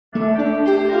Hi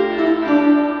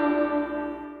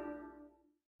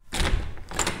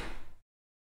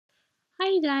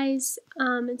you guys,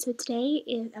 and so today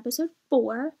is episode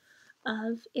 4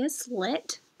 of Is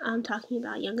Lit, talking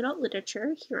about young adult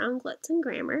literature here on Glitz and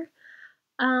Grammar.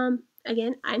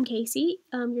 Again, I'm Casey.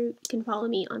 You can follow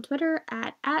me on Twitter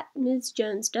at Ms.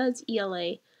 Jones Does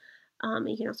ELA.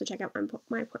 You can also check out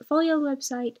my portfolio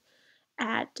website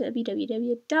at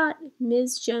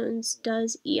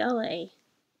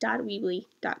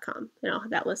www.msjonesdoesela.weebly.com, and I'll have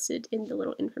that listed in the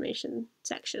little information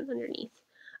section underneath.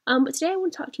 But today I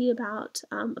want to talk to you about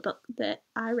a book that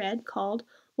I read called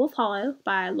Wolf Hollow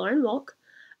by Lauren Wolk.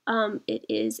 It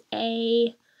is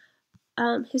a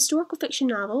historical fiction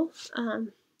novel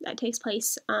that takes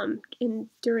place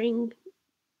during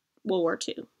World War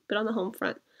II, but on the home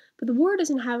front. But the war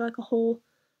doesn't have like a whole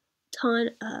ton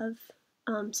of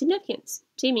significance,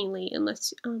 seemingly,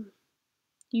 unless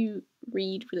you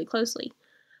read really closely.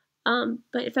 But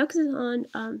it focuses on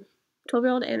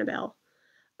 12-year-old Annabelle,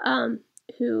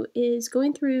 who is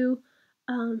going through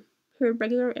her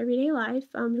regular everyday life,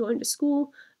 going to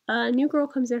school. A new girl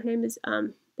comes in. Her name is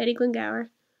Betty Glengower,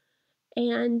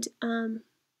 and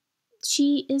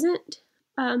she isn't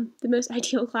the most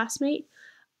ideal classmate.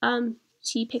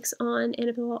 She picks on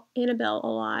Annabelle a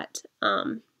lot.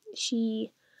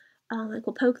 She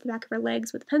will poke the back of her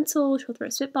legs with a pencil. She'll throw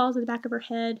spitballs at the back of her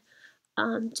head.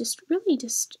 Just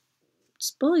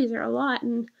bullies her a lot,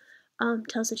 and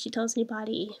tells if she tells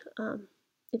anybody,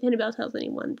 if Annabelle tells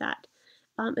anyone, that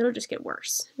it'll just get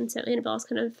worse. And so Annabelle's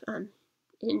kind of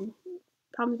in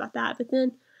problems about that. But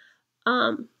then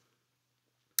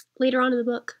later on in the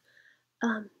book,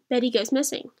 Betty goes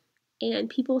missing, and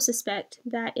people suspect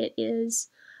that it is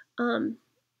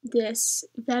this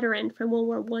veteran from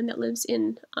World War I that lives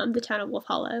in the town of Wolf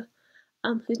Hollow,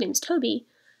 whose name is Toby,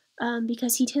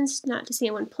 because he tends not to stay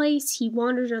in one place. He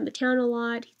wanders around the town a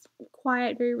lot. He's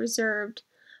quiet, very reserved,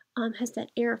 has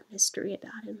that air of mystery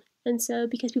about him. And so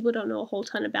because people don't know a whole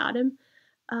ton about him,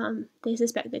 they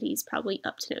suspect that he's probably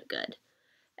up to no good.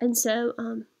 And so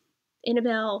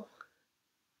Annabelle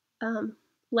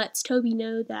lets Toby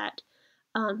know that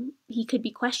he could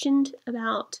be questioned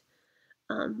about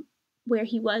where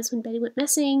he was when Betty went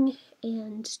missing,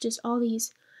 and just all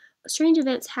these strange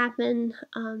events happen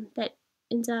that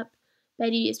ends up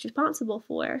Betty is responsible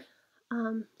for,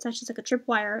 such as like a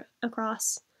tripwire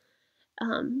across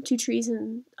 2 trees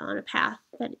on a path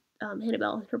that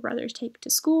Annabelle and her brothers take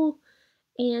to school,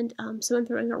 and someone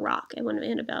throwing a rock at one of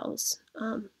Annabelle's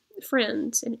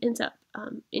friends, and ends up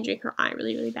injuring her eye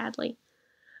really, really badly.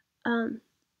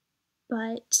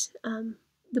 But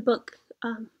the book,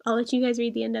 I'll let you guys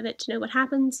read the end of it to know what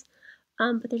happens.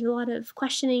 But there's a lot of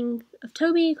questioning of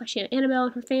Toby, questioning of Annabelle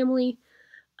and her family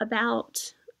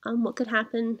about what could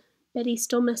happen. Betty's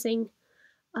still missing.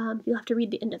 You'll have to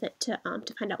read the end of it to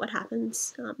find out what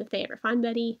happens, if they ever find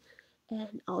Betty,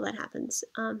 and all that happens.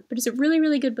 But it's a really,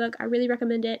 really good book. I really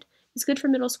recommend it. It's good for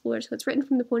middle schoolers, so it's written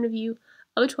from the point of view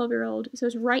of a 12-year-old, so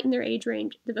it's right in their age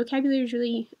range. The vocabulary is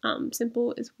really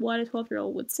simple, is what a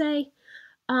 12-year-old would say.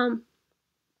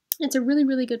 It's a really,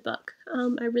 really good book.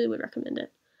 I really would recommend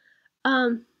it.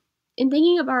 In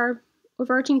thinking of our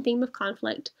overarching theme of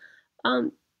conflict,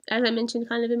 as I mentioned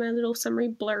kind of in my little summary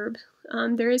blurb,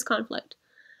 there is conflict,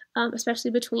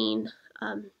 especially between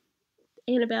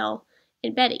Annabelle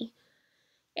and Betty.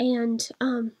 And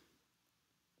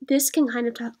this can kind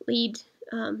of lead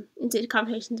into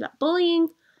conversations about bullying,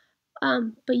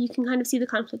 but you can kind of see the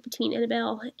conflict between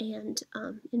Annabelle and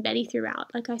Betty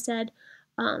throughout. Like I said,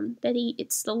 Betty,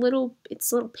 it's the little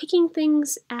picking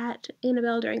things at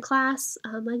Annabelle during class,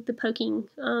 like the poking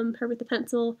her with the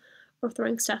pencil or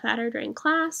throwing stuff at her during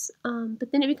class,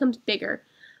 but then it becomes bigger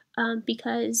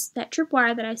because that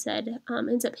tripwire that I said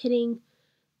ends up hitting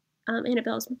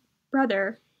Annabelle's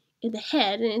brother in the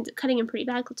head and ends up cutting him pretty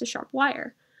bad because it's a sharp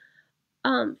wire.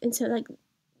 And so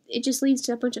it just leads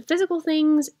to a bunch of physical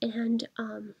things, and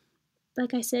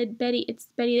like I said, it's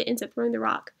Betty that ends up throwing the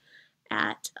rock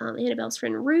at Annabelle's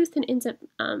friend Ruth, and ends up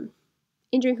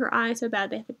injuring her eye so bad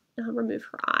they have to remove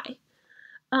her eye.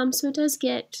 So it does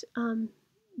get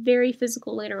very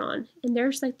physical later on, and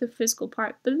there's like the physical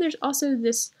part, but then there's also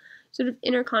this sort of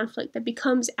inner conflict that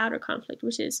becomes outer conflict,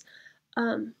 which is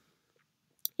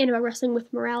Annabelle wrestling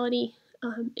with morality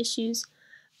issues.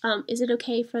 Is it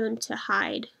okay for them to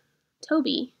hide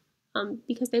Toby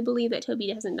because they believe that Toby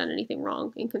hasn't done anything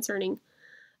wrong in concerning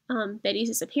Betty's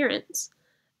disappearance?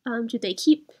 Do they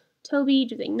keep Toby?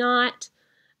 Do they not?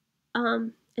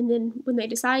 And then when they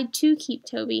decide to keep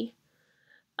Toby,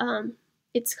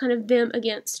 it's kind of them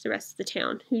against the rest of the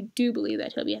town who do believe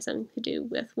that Toby has something to do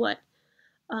with what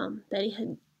Betty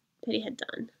had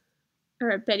done.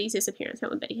 or Betty's disappearance,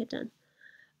 not what Betty had done.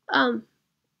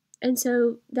 And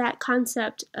so that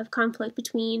concept of conflict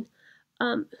between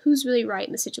who's really right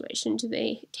in the situation. Do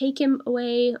they take him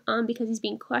away because he's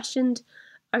being questioned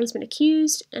or he's been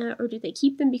accused, or do they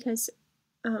keep them because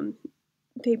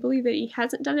they believe that he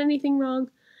hasn't done anything wrong?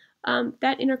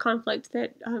 That inner conflict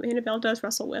that Annabelle does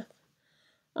wrestle with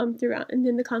throughout. And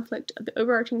then the conflict of the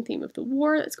overarching theme of the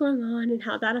war that's going on and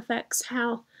how that affects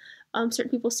how certain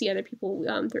people see other people.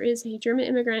 There is a German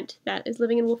immigrant that is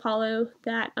living in Wolf Hollow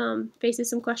that faces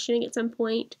some questioning at some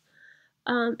point.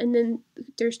 And then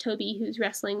there's Toby, who's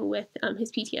wrestling with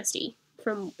his PTSD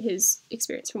from his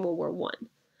experience from World War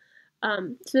I.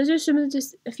 So those are some of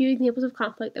just a few examples of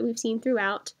conflict that we've seen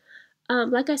throughout.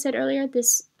 Like I said earlier,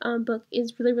 this book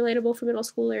is really relatable for middle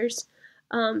schoolers.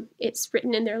 It's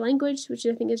written in their language, which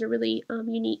I think is a really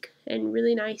unique and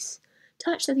really nice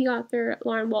touch that the author,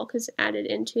 Lauren Wolk, has added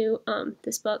into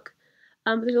this book.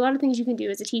 There's a lot of things you can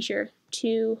do as a teacher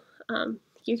to get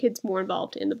your kids more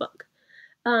involved in the book.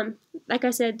 Like I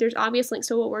said, there's obvious links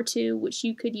to World War II, which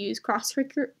you could use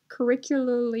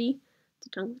cross-curricularly.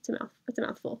 It's a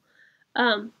mouthful.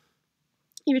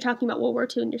 You're talking about World War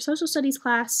II in your social studies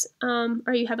class,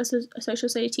 or you have a social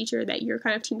studies teacher that you're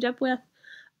kind of teamed up with.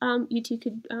 You two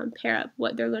could pair up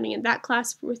what they're learning in that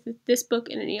class with this book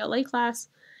in an ELA class.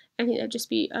 I think that'd just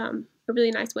be a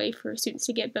really nice way for students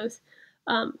to get both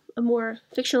a more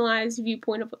fictionalized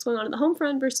viewpoint of what's going on in the home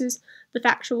front versus the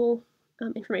factual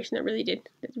information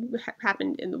that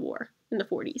happened in the war in the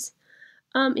 40s.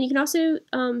 And you can also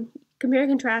compare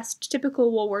and contrast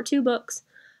typical World War II books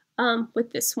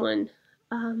with this one.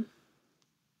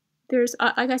 There's,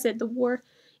 like I said, the war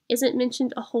isn't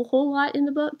mentioned a whole lot in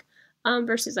the book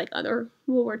versus like other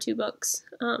World War II books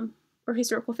or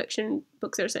historical fiction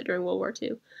books that are set during World War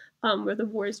II, where the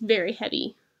war is very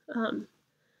heavy.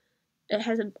 It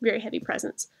has a very heavy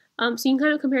presence. So you can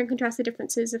kind of compare and contrast the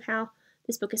differences of how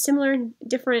this book is similar and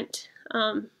different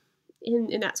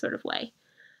in that sort of way.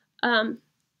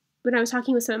 When I was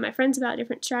talking with some of my friends about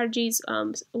different strategies,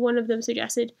 one of them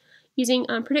suggested using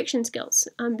prediction skills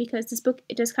because this book,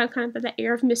 it does kind of have that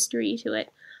air of mystery to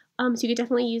it. So you could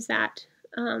definitely use that,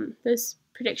 those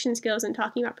prediction skills and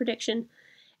talking about prediction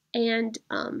and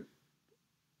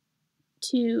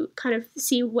to kind of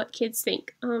see what kids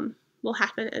think will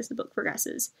happen as the book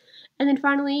progresses. And then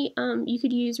finally, you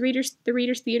could use the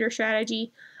reader's theater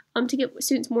strategy to get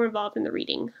students more involved in the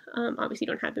reading. Obviously,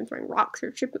 you don't have them throwing rocks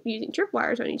or using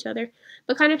tripwires on each other,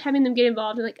 but kind of having them get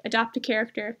involved and like adopt a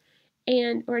character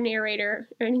or a narrator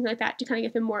or anything like that to kind of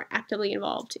get them more actively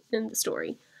involved in the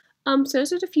story. So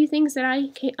those are a few things that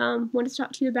I wanted to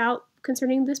talk to you about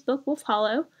concerning this book, Wolf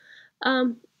Hollow.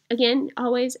 Again,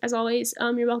 as always,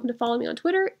 you're welcome to follow me on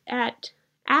Twitter at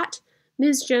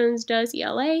Ms. Jones Does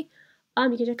ELA.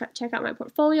 You can check out my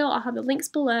portfolio. I'll have the links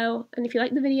below. And if you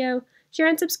like the video, share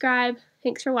and subscribe.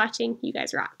 Thanks for watching. You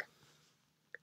guys rock.